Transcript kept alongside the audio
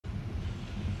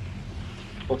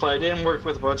Well, if I didn't work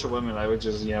with a bunch of women, I would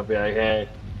just, be like, hey,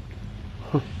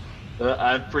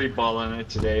 I'm free balling it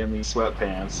today in these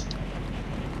sweatpants.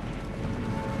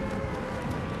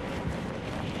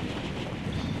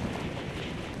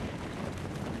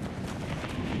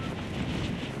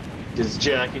 Because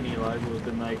Jack and Eli would have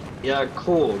been like, yeah,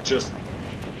 cool, just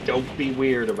don't be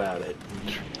weird about it.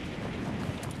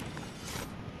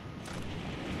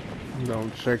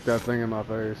 Don't shake that thing in my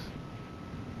face.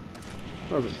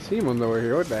 There's a T-1 over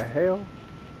here, what the hell?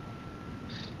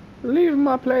 Leave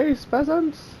my place,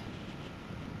 peasants!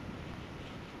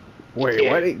 Wait,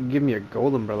 why did it give me a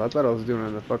gold umbrella? I thought I was doing it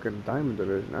in the fucking diamond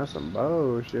division. That's some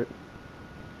bullshit.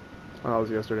 Oh, that was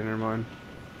yesterday, never mind.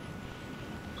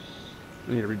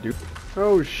 I need to redo.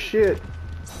 Oh shit!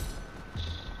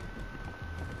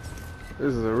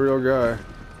 This is a real guy.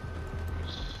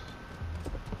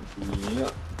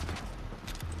 Yep.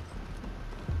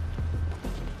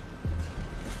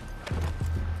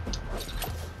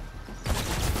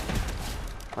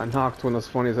 I knocked one that's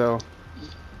funny as hell.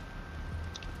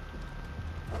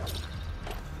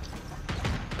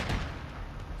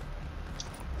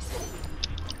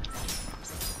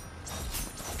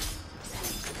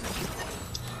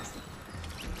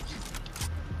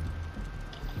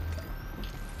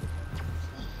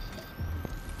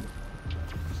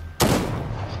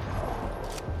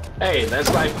 Hey,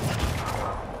 that's my...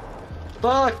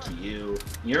 Fuck you.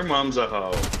 Your mom's a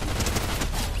hoe.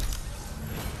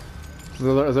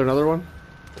 Is there another one?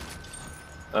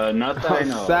 Not that I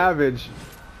know. Savage.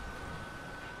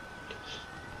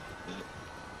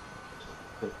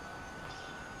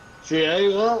 See, I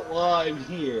won't while I'm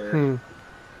here.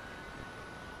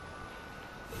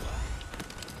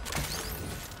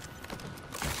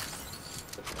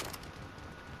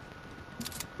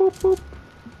 Boop boop.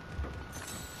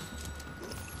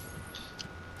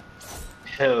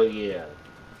 Hell yeah.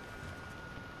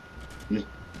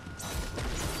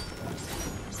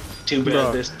 Too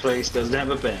bad this place doesn't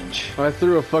have a bench. I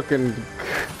threw a fucking...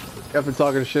 After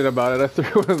talking shit about it, I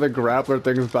threw one of the grappler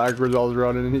things backwards while I was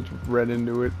running and he ran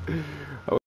into it.